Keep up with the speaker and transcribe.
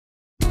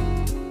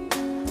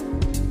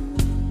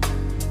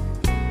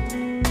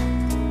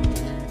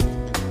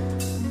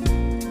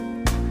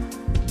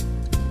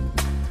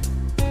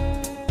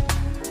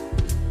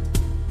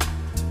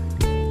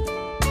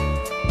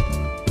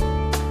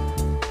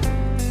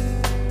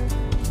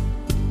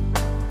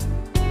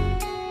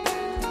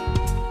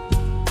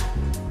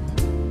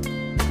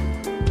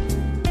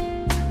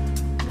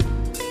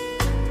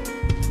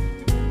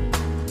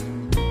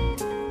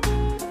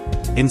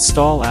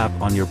Install app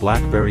on your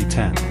Blackberry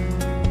 10.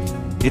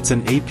 It's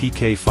an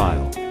APK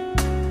file.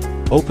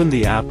 Open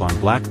the app on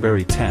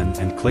Blackberry 10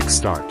 and click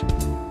Start.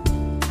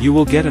 You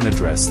will get an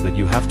address that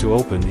you have to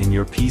open in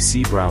your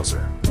PC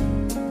browser.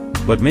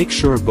 But make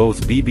sure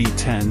both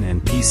BB10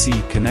 and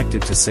PC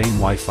connected to same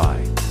Wi-Fi.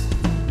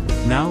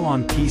 Now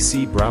on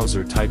PC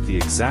browser type the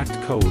exact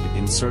code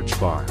in search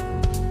bar.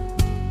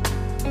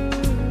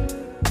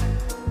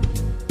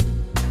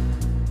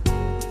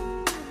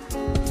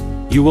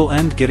 You will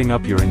end getting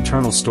up your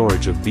internal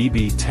storage of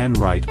BB10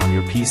 right on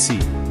your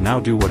PC. Now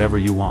do whatever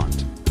you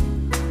want.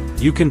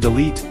 You can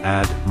delete,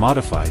 add,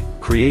 modify,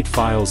 create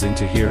files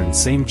into here, and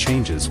same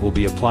changes will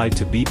be applied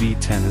to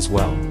BB10 as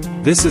well.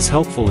 This is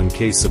helpful in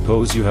case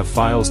suppose you have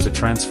files to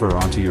transfer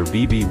onto your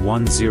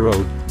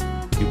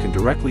BB10. You can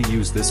directly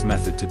use this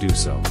method to do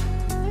so.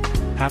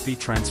 Happy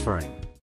transferring.